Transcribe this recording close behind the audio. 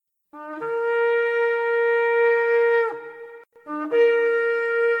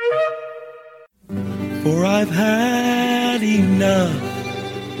For I've had enough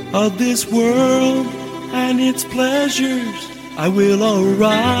of this world and its pleasures. I will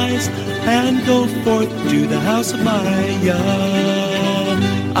arise and go forth to the house of my God.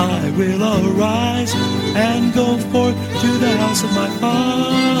 I will arise and go forth to the house of my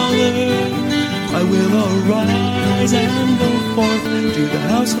Father. I will arise and go forth to the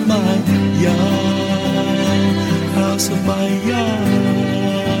house of my God. House of my God.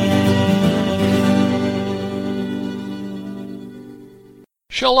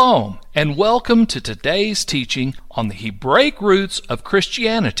 Shalom, and welcome to today's teaching on the Hebraic roots of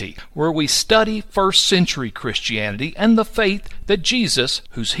Christianity, where we study first century Christianity and the faith that Jesus,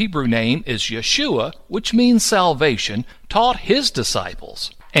 whose Hebrew name is Yeshua, which means salvation, taught his disciples.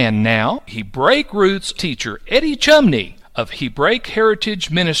 And now, Hebraic roots teacher Eddie Chumney of Hebraic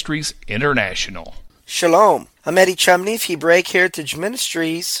Heritage Ministries International. Shalom. I'm Eddie Chumney of Hebraic Heritage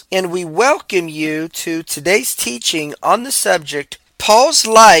Ministries, and we welcome you to today's teaching on the subject Paul's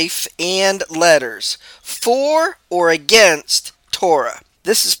life and letters, for or against Torah.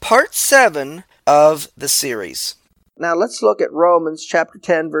 This is part 7 of the series. Now let's look at Romans chapter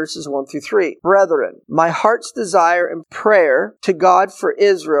 10 verses 1 through 3. Brethren, my heart's desire and prayer to God for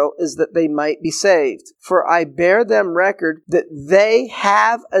Israel is that they might be saved. For I bear them record that they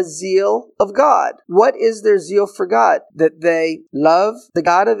have a zeal of God. What is their zeal for God? That they love the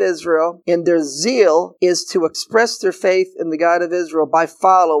God of Israel, and their zeal is to express their faith in the God of Israel by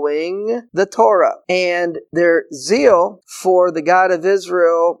following the Torah. And their zeal for the God of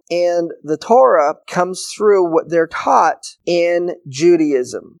Israel and the Torah comes through what they're taught in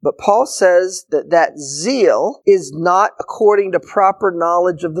Judaism. But Paul says that zeal is not according to proper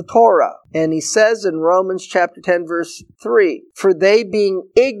knowledge of the Torah. And he says in Romans chapter 10 verse 3, for they being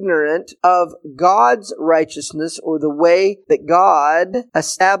ignorant of God's righteousness, or the way that God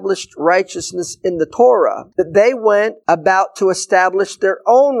established righteousness in the Torah, that they went about to establish their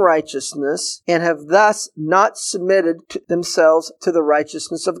own righteousness and have thus not submitted themselves to the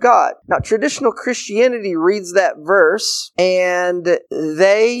righteousness of God. Now, traditional Christianity reads that verse and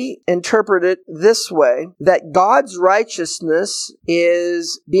they interpret it this way, that God's righteousness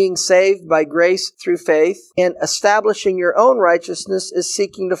is being saved by grace through faith, and establishing your own righteousness is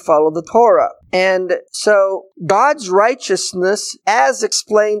seeking to follow the Torah. And so God's righteousness, as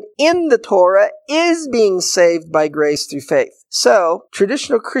explained in the Torah, is being saved by grace through faith. So,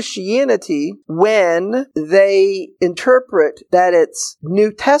 traditional Christianity, when they interpret that it's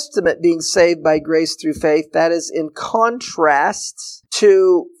New Testament being saved by grace through faith, that is in contrast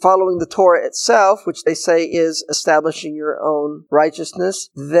to following the Torah itself, which they say is establishing your own righteousness,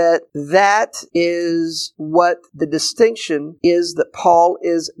 that is what the distinction is that Paul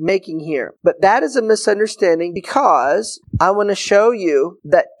is making here. But that is a misunderstanding, because I want to show you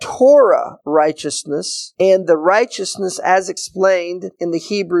that Torah righteousness and the righteousness as explained in the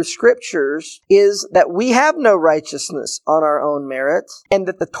Hebrew Scriptures is that we have no righteousness on our own merit, and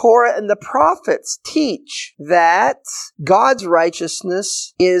that the Torah and the prophets teach that God's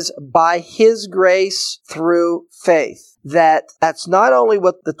righteousness is by His grace through faith. That's not only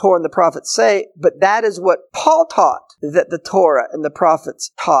what the Torah and the prophets say, but that is what Paul taught, that the Torah and the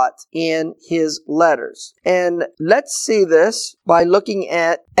prophets taught in his letters. And let's see this by looking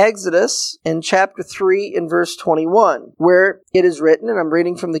at Exodus in chapter 3 in verse 21, where it is written, and I'm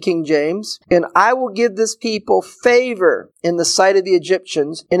reading from the King James, and I will give this people favor in the sight of the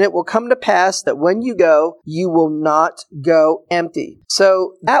Egyptians, and it will come to pass that when you go, you will not go empty.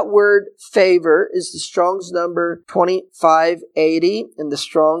 So that word favor is the Strong's number 2580 in the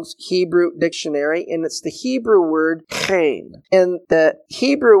Strong's Hebrew dictionary, and it's the Hebrew word chen. And the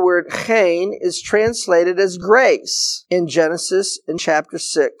Hebrew word chen is translated as grace in Genesis in chapter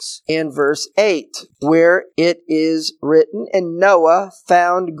 6 and verse 8, where it is written, and Noah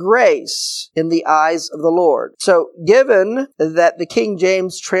found grace in the eyes of the Lord. So given that the King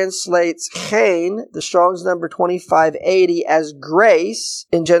James translates chen, the Strong's number 2580, as grace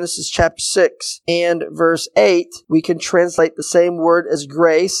in Genesis chapter 6 and verse 8, we can translate the same word as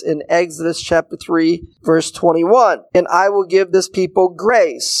grace in Exodus chapter 3 verse 21. And I will give this people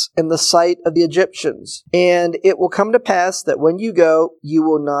grace in the sight of the Egyptians, and it will come to pass that when you go, you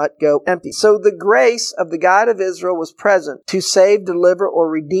will not go empty. So the grace of the God of Israel was present to save, deliver, or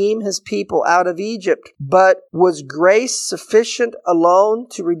redeem his people out of Egypt. But was grace sufficient alone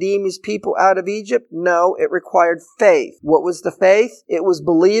to redeem his people out of Egypt? No, it required faith. What was the faith? It was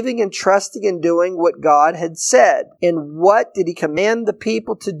believing and trusting and doing what God had said. And what did he command the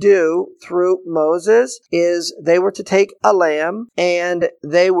people to do through Moses? Is they were were to take a lamb and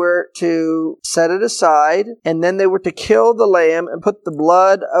they were to set it aside, and then they were to kill the lamb and put the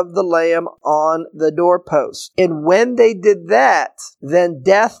blood of the lamb on the doorpost. And when they did that, then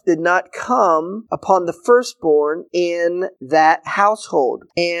death did not come upon the firstborn in that household.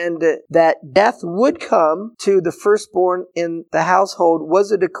 And that death would come to the firstborn in the household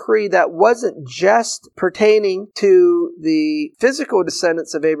was a decree that wasn't just pertaining to the physical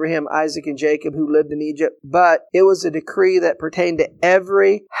descendants of Abraham, Isaac, and Jacob who lived in Egypt, but it was a decree that pertained to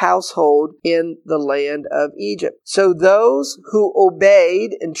every household in the land of Egypt. So those who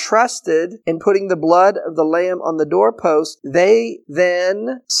obeyed and trusted in putting the blood of the lamb on the doorpost, they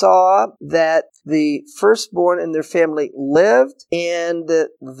then saw that the firstborn in their family lived, and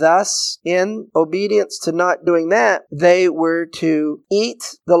thus, in obedience to not doing that, they were to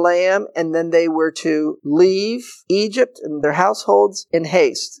eat the lamb, and then they were to leave Egypt and their households in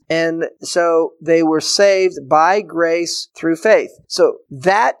haste. And so they were saved by grace through faith. So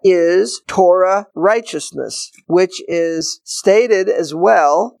that is Torah righteousness, which is stated as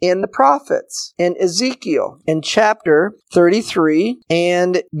well in the prophets. In Ezekiel, in chapter 33,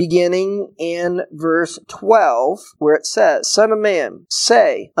 and beginning in verse 12, where it says, Son of man,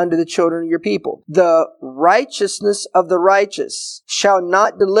 say unto the children of your people, the righteousness of the righteous shall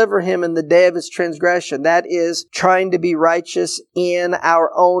not deliver him in the day of his transgression. That is, trying to be righteous in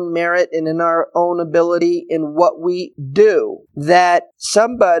our own merit and in our own ability in what we do. That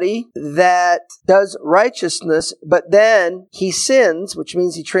somebody that does righteousness, but then he sins, which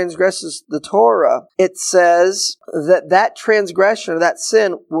means he transgresses the Torah, it says that that transgression or that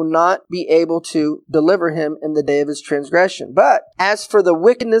sin will not be able to deliver him in the day of his transgression. But as for the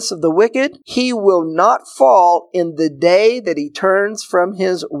wickedness of the wicked, he will not fall in the day that he turns from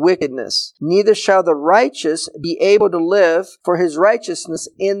his wickedness. Neither shall the righteous be able to live for his righteousness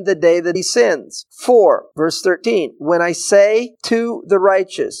in the day that he sins. For, verse 13, when I say to the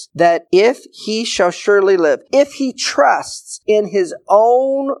righteous that if he shall surely live, if he trusts in his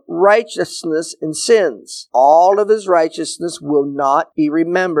own righteousness and sins, all of his righteousness will not be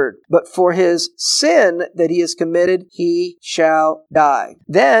remembered. But for his sin that he has committed, he shall die.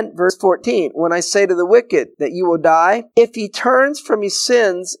 Then, verse 14, when I say to the wicked that you will die, if he turns from his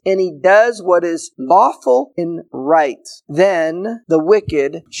sins and he does what is lawful and right, then the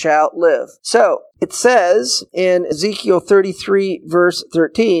wicked shall live. So, it says in Ezekiel 33 verse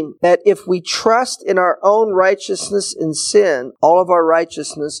 13 that if we trust in our own righteousness and sin, all of our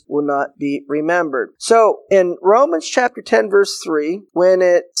righteousness will not be remembered. So in Romans chapter 10 verse 3, when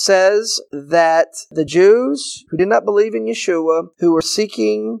it says that the Jews who did not believe in Yeshua, who were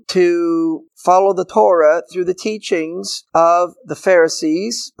seeking to follow the Torah through the teachings of the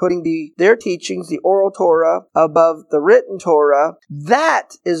Pharisees, putting their teachings, the oral Torah, above the written Torah,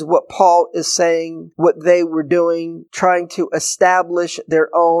 that is what Paul is saying, what they were doing, trying to establish their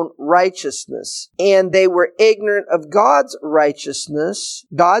own righteousness. And they were ignorant of God's righteousness.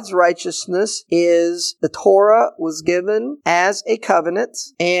 God's righteousness is the Torah was given as a covenant,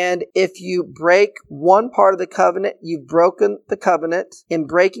 and if you break one part of the covenant, you've broken the covenant. In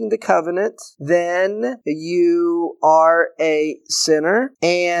breaking the covenant, then you are a sinner.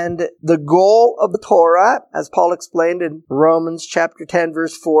 And the goal of the Torah, as Paul explained in Romans chapter 10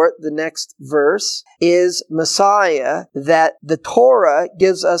 verse 4, the next verse, is Messiah, that the Torah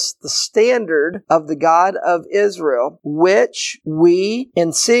gives us the standard of the God of Israel, which we,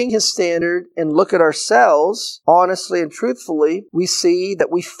 in seeing his standard and look at ourselves honestly and truthfully, we see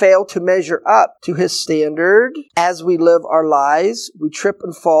that we fail to measure up to his standard as we live our lives. We trip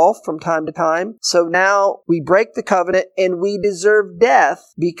and fall from time to time. So now we break the covenant and we deserve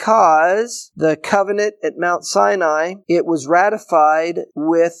death because the covenant at Mount Sinai, it was ratified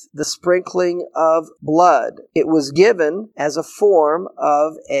with the sprinkling of blood. It was given as a form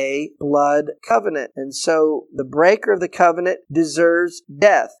of a blood covenant. And so the breaker of the covenant deserves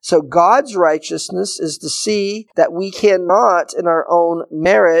death. So God's righteousness is to see that we cannot in our own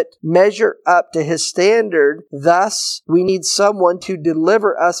merit measure up to his standard. Thus, we need someone to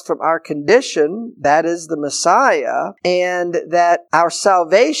deliver us from our condition, that is the Messiah, and that our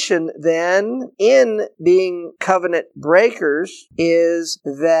salvation then in being covenant breakers is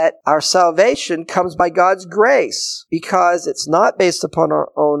that our salvation comes by God's grace, because it's not based upon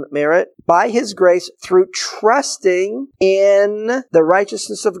our own merit, by his grace through trusting in the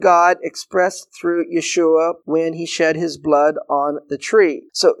righteousness of God expressed through Yeshua when he shed his blood on the tree.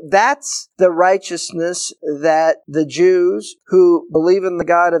 So that's the righteousness that the Jews who believe in the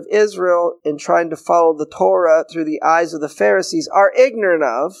God of Israel Israel in trying to follow the Torah through the eyes of the Pharisees are ignorant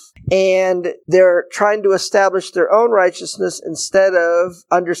of, and they're trying to establish their own righteousness instead of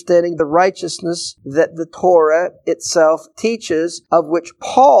understanding the righteousness that the Torah itself teaches, of which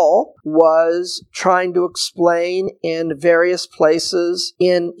Paul was trying to explain in various places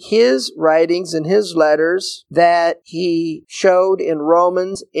in his writings, in his letters, that he showed in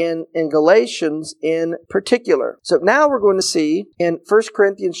Romans and in Galatians in particular. So now we're going to see in 1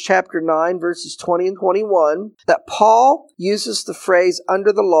 Corinthians chapter 9, verses 20 and 21, that Paul uses the phrase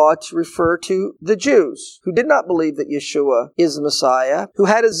under the law to refer to the Jews who did not believe that Yeshua is the Messiah, who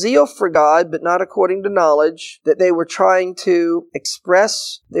had a zeal for God but not according to knowledge, that they were trying to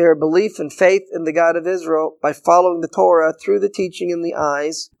express their belief and faith in the God of Israel by following the Torah through the teaching in the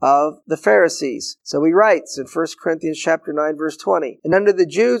eyes of the Pharisees. So he writes in 1 Corinthians chapter 9, verse 20, "And under the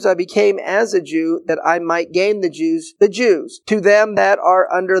Jews I became as a Jew, that I might gain the Jews, to them that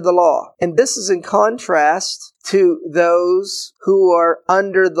are under the law." And this is in contrast to those who are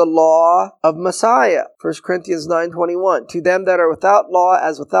under the law of Messiah. 1 Corinthians 9:21, "To them that are without law,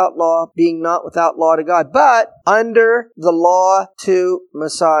 as without law, being not without law to God, but under the law to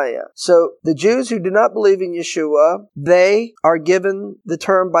Messiah." So the Jews who do not believe in Yeshua, they are given the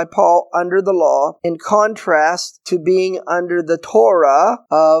term by Paul under the law, in contrast to being under the Torah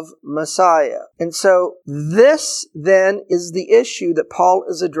of Messiah. And so this then is the issue that Paul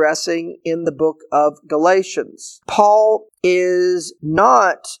is addressing in the book of Galatians. Paul is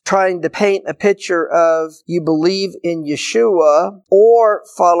not trying to paint a picture of you believe in Yeshua or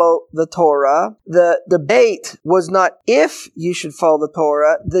follow the Torah. The debate was not if you should follow the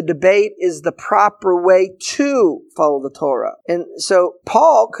Torah. The debate is the proper way to follow the Torah. And so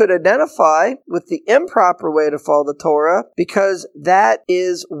Paul could identify with the improper way to follow the Torah because that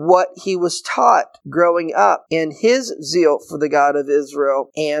is what he was taught growing up in his zeal for the God of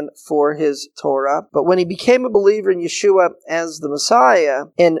Israel and for his Torah. But when he became a believer in Yeshua as the Messiah,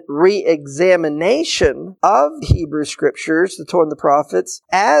 in re-examination of the Hebrew Scriptures, the Torah and the prophets,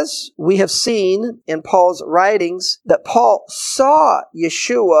 as we have seen in Paul's writings, that Paul saw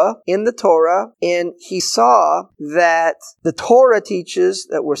Yeshua in the Torah, and he saw that the Torah teaches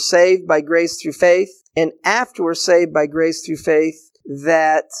that we're saved by grace through faith, and after we're saved by grace through faith,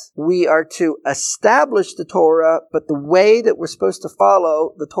 that we are to establish the Torah, but the way that we're supposed to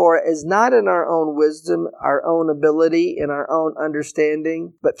follow the Torah is not in our own wisdom, our own ability, and our own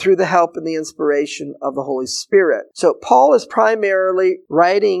understanding, but through the help and the inspiration of the Holy Spirit. So Paul is primarily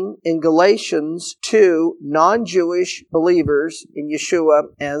writing in Galatians to non-Jewish believers in Yeshua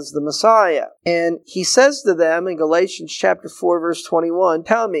as the Messiah. And he says to them in Galatians chapter 4, verse 21,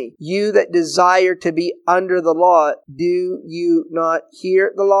 "Tell me, you that desire to be under the law, do you not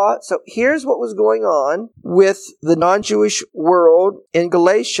hear the law?" So here's what was going on with the non-Jewish world in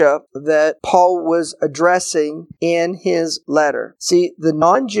Galatia that Paul was addressing in his letter. See, the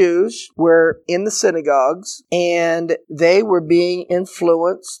non-Jews were in the synagogues, and they were being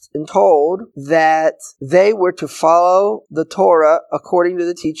influenced and told that they were to follow the Torah according to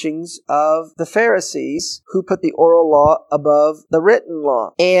the teachings of the Pharisees, who put the oral law above the written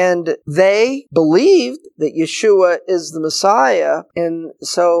law. And they believed that Yeshua is the Messiah. And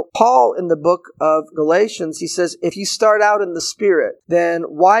so Paul, in the book of Galatians, he says, if you start out in the Spirit, then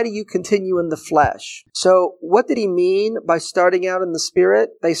why do you continue in the flesh? So what did he mean by starting out in the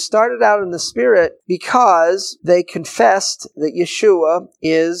Spirit? They started out in the Spirit because they confessed that Yeshua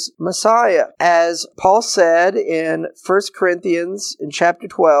is Messiah. As Paul said in 1 Corinthians in chapter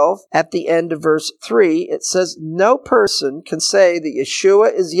 12, at the end of verse 3, it says, "No person can say that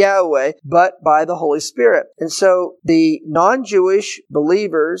Yeshua is Yahweh but by the Holy Spirit." And so the non-Jewish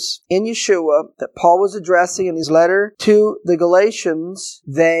believers in Yeshua that Paul was addressing in his letter to the Galatians,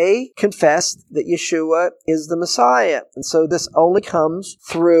 they confessed that Yeshua is the Messiah. And so this only comes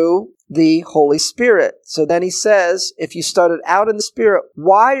through the Holy Spirit. So then he says, if you started out in the Spirit,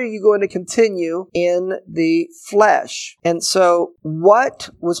 why are you going to continue in the flesh? And so what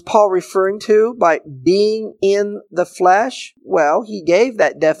was Paul referring to by being in the flesh? Well, he gave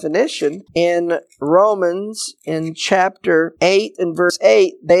that definition in Romans in chapter 8 and verse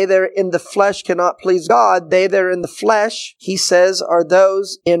 8. They that are in the flesh cannot please God. They that are in the flesh, he says, are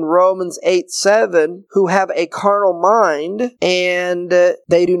those in Romans 8:7 who have a carnal mind, and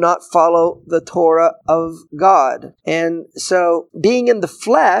they do not follow follow the Torah of God. And so being in the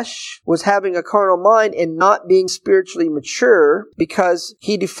flesh was having a carnal mind and not being spiritually mature, because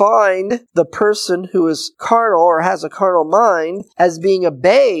he defined the person who is carnal or has a carnal mind as being a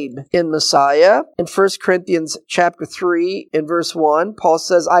babe in Messiah. In 1 Corinthians chapter 3 in verse 1, Paul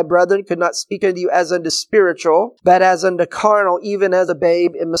says, I, brethren, could not speak unto you as unto spiritual, but as unto carnal, even as a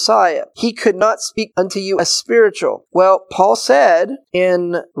babe in Messiah. He could not speak unto you as spiritual. Well, Paul said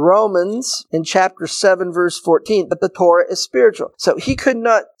in Romans in chapter 7 verse 14 that the Torah is spiritual. So he could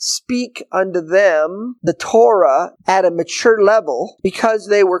not speak unto them the Torah at a mature level because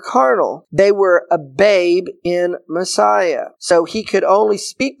they were carnal. They were a babe in Messiah. So he could only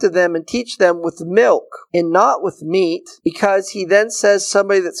speak to them and teach them with milk and not with meat, because he then says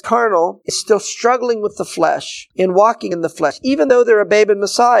somebody that's carnal is still struggling with the flesh and walking in the flesh, even though they're a babe in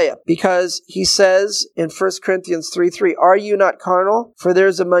Messiah, because he says in 1 Corinthians 3:3, are you not carnal? For there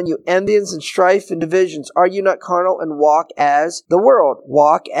is among you envyings and strife and divisions. Are you not carnal and walk as the world?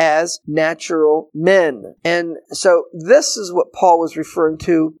 Walk as natural men. And so this is what Paul was referring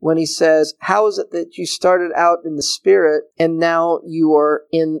to when he says, how is it that you started out in the spirit and now you are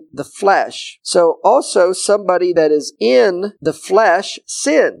in the flesh? So also somebody that is in the flesh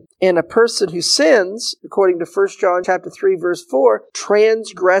sin. And a person who sins, according to 1 John chapter 3 verse 4,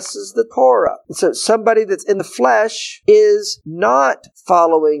 transgresses the Torah. And so somebody that's in the flesh is not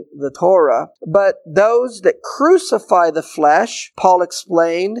following the Torah, but those that crucify the flesh, Paul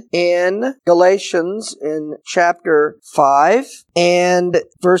explained in Galatians in chapter 5 and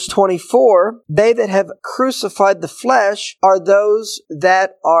verse 24, they that have crucified the flesh are those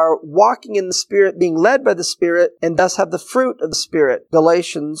that are walking in the Spirit, being led by the Spirit, and thus have the fruit of the Spirit.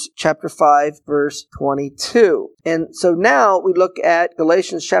 Galatians chapter 5 verse 22. And so now we look at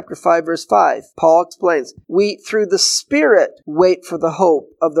Galatians chapter 5 verse 5. Paul explains, we through the Spirit wait for the hope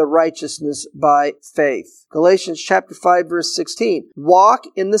of the righteousness by faith. Galatians chapter 5 verse 16. Walk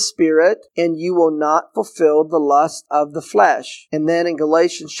in the Spirit and you will not fulfill the lust of the flesh. And then in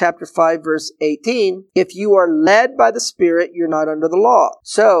Galatians chapter 5 verse 18, if you are led by the Spirit, you're not under the law.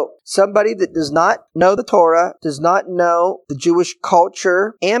 So somebody that does not know the Torah, does not know the Jewish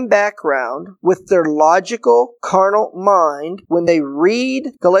culture and background, with their logical carnal mind, when they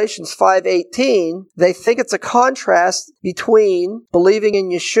read Galatians 5:18, they think it's a contrast between believing in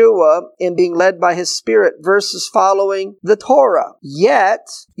Yeshua and being led by His Spirit versus following the Torah. Yet,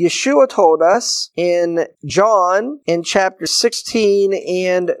 Yeshua told us in John in chapter 16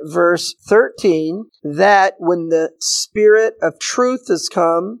 and verse 13 that when the Spirit of truth has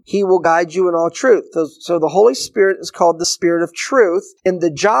come, He will guide you in all truth. So the Holy Spirit is called the Spirit of truth, and the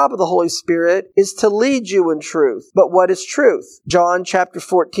job of the Holy Spirit is to lead you in truth. But what is truth? John chapter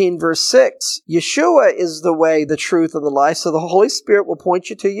 14 verse 6. Yeshua is the way, the truth, and the life. So the Holy Spirit will point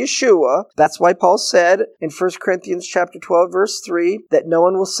you to Yeshua. That's why Paul said in 1 Corinthians chapter 12 verse 3 that no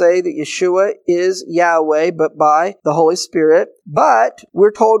one will say that Yeshua is Yahweh but by the Holy Spirit. But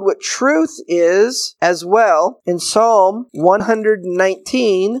we're told what truth is as well in Psalm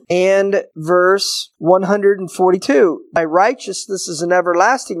 119 and verse 142. Thy righteousness is an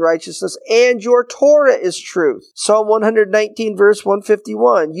everlasting righteousness, and your Torah is truth. Psalm 119 verse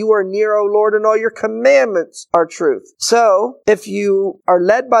 151. You are near, O Lord, and all your commandments are truth. So, if you are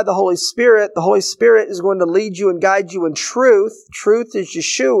led by the Holy Spirit is going to lead you and guide you in truth. Truth is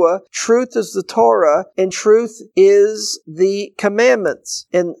Yeshua. Truth is the Torah. And truth is the commandments.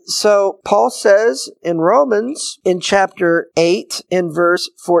 And so, Paul says in Romans, in chapter 8, in verse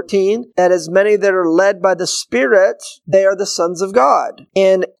 14, that as many that are led by the Spirit, they are the sons of God.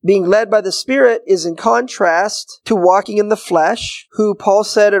 And being led by the Spirit is in contrast to walking in the flesh, who Paul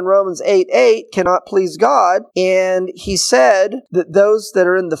said in Romans 8:8 cannot please God. And he said that those that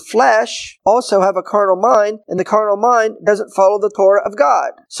are in the flesh also have a carnal mind, and the carnal mind doesn't follow the Torah of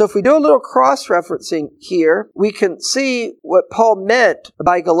God. So if we do a little cross-referencing here, we can see what Paul meant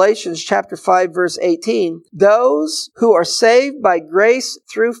by Galatians chapter 5 verse 18. Those who are saved by grace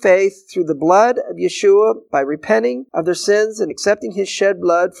through faith, through the blood of Yeshua, by repenting of their sins and accepting His shed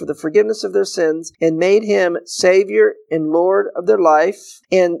blood for the forgiveness of their sins, and made Him Savior and Lord of their life,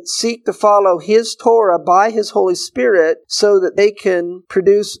 and seek to follow His Torah by His Holy Spirit so that they can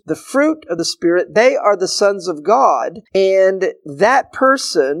produce the fruit of the Spirit. They are the sons of God, and that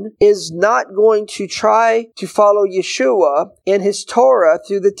person is not going to try to follow Yeshua and His Torah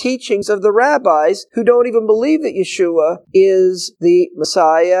through the teachings of the rabbis who don't even believe that Yeshua is the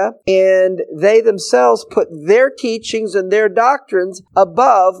Messiah, and they themselves put their teachings and their doctrines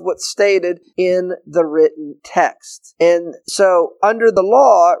above what's stated in the written text. And so under the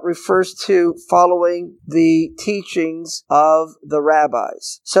law refers to following the teachings of the rabbis.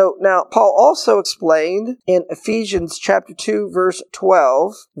 rabbis. So now Paul also explained in Ephesians chapter 2 verse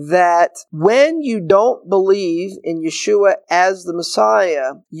 12 that when you don't believe in Yeshua as the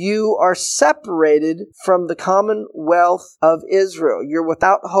Messiah, you are separated from the commonwealth of Israel. You're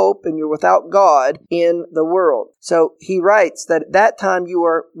without hope and you're without God in the world. So he writes that at that time you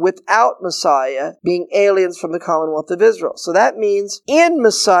are without Messiah, being aliens from the commonwealth of Israel. So that means in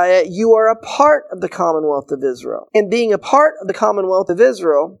Messiah you are a part of the commonwealth of Israel. And being a part of the commonwealth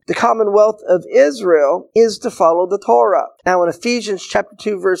of Israel is to follow the Torah. Now in Ephesians chapter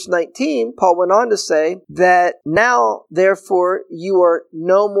 2 verse 19, Paul went on to say that now therefore you are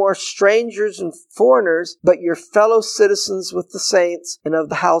no more strangers and foreigners, but your fellow citizens with the saints and of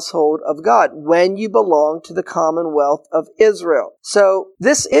the household of God, when you belong to the commonwealth of Israel. So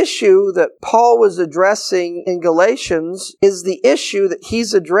this issue that Paul was addressing in Galatians is the issue that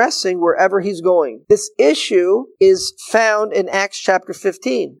he's addressing wherever he's going. This issue is found in Acts chapter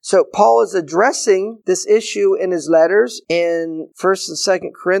 15. So Paul is addressing this issue in his letters in 1st and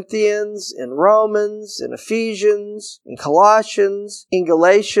 2nd Corinthians, in Romans, in Ephesians, in Colossians, in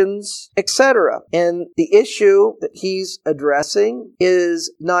Galatians, etc. And the issue that he's addressing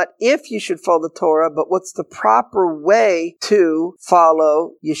is not if you should follow the Torah, but what's the proper way to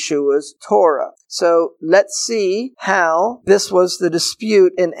follow Yeshua's Torah. So let's see how this was the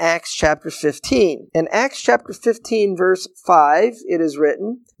dispute in Acts chapter 15. In Acts chapter 15 verse 5, it is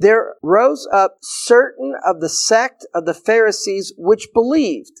written, "There rose up certain of the sect of the Pharisees which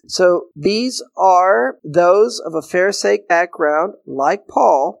believed." So these are those of a Pharisaic background like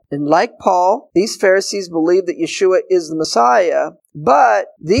Paul. And like Paul, these Pharisees believed that Yeshua is the Messiah. But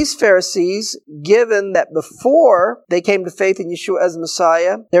these Pharisees, given that before they came to faith in Yeshua as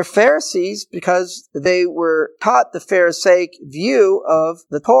Messiah, they're Pharisees because they were taught the Pharisaic view of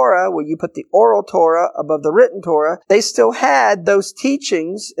the Torah, where you put the oral Torah above the written Torah. They still had those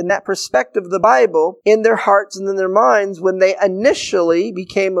teachings and that perspective of the Bible in their hearts and in their minds when they initially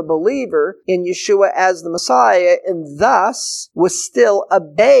became a believer in Yeshua as the Messiah, and thus was still a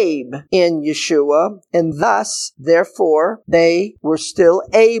babe in Yeshua, and thus, therefore, they were still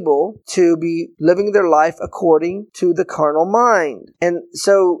able to be living their life according to the carnal mind. And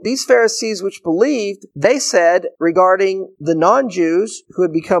so these Pharisees which believed, they said regarding the non-Jews who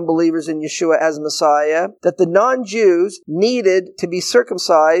had become believers in Yeshua as Messiah, that the non-Jews needed to be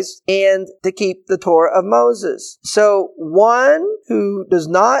circumcised and to keep the Torah of Moses. So one who does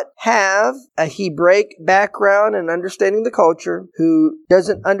not have a Hebraic background and understanding the culture, who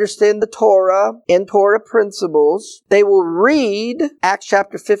doesn't understand the Torah and Torah principles, they will read Acts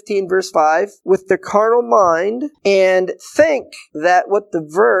chapter 15 verse 5 with their carnal mind and think that what the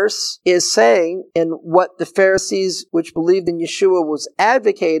verse is saying and what the Pharisees which believed in Yeshua was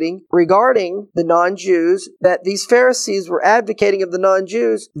advocating regarding the non-Jews, that these Pharisees were advocating of the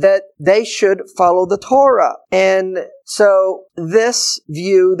non-Jews that they should follow the Torah. And so this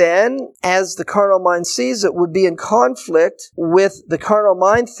view then, as the carnal mind sees it, would be in conflict with the carnal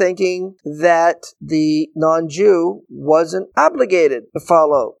mind thinking that the non-Jew wasn't obligated to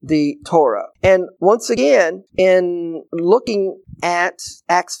follow the Torah. And once again, in looking at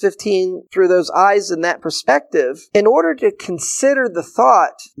Acts 15 through those eyes and that perspective, in order to consider the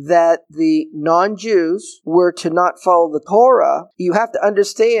thought that the non-Jews were to not follow the Torah, you have to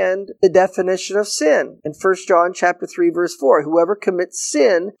understand the definition of sin. In 1 John chapter 3 verse 4, whoever commits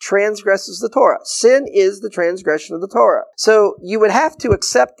sin transgresses the Torah. Sin is the transgression of the Torah. So you would have to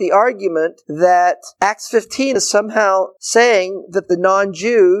accept the argument that Acts 15 is somehow saying that the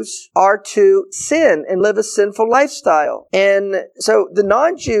non-Jews are to sin and live a sinful lifestyle. And so the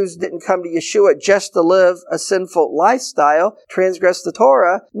non-Jews didn't come to Yeshua just to live a sinful lifestyle, transgress the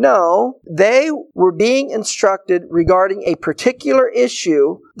Torah. No, they were being instructed regarding a particular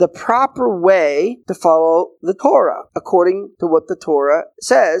issue, the proper way to follow the Torah, according to what the Torah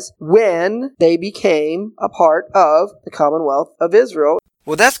says, when they became a part of the Commonwealth of Israel.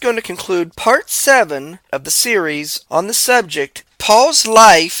 Well, that's going to conclude part 7 of the series on the subject, Paul's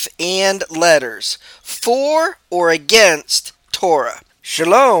life and letters, for or against Torah.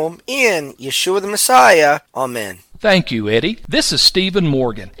 Shalom in Yeshua the Messiah. Amen. Thank you, Eddie. This is Stephen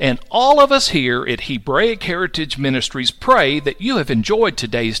Morgan, and all of us here at Hebraic Heritage Ministries pray that you have enjoyed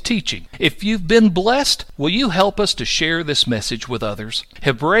today's teaching. If you've been blessed, will you help us to share this message with others?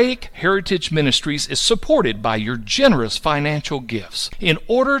 Hebraic Heritage Ministries is supported by your generous financial gifts. In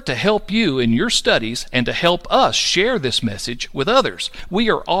order to help you in your studies and to help us share this message with others,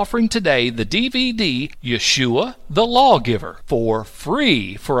 we are offering today the DVD Yeshua the Lawgiver for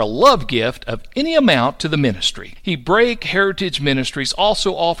free for a love gift of any amount to the ministry. Hebraic Heritage Ministries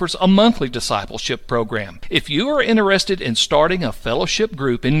also offers a monthly discipleship program. If you are interested in starting a fellowship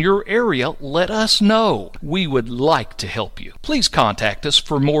group in your area, let us know. We would like to help you. Please contact us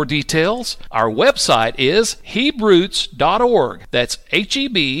for more details. Our website is Hebroots.org. That's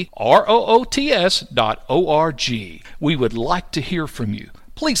Hebroots.org. We would like to hear from you.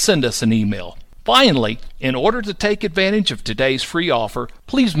 Please send us an email. Finally, in order to take advantage of today's free offer,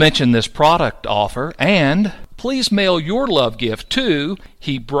 please mention this product offer and please mail your love gift to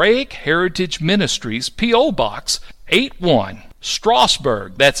Hebraic Heritage Ministries, P.O. Box 81,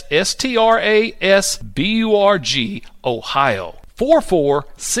 Strasburg, that's Strasburg, Ohio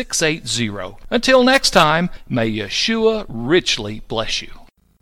 44680. Until next time, may Yeshua richly bless you.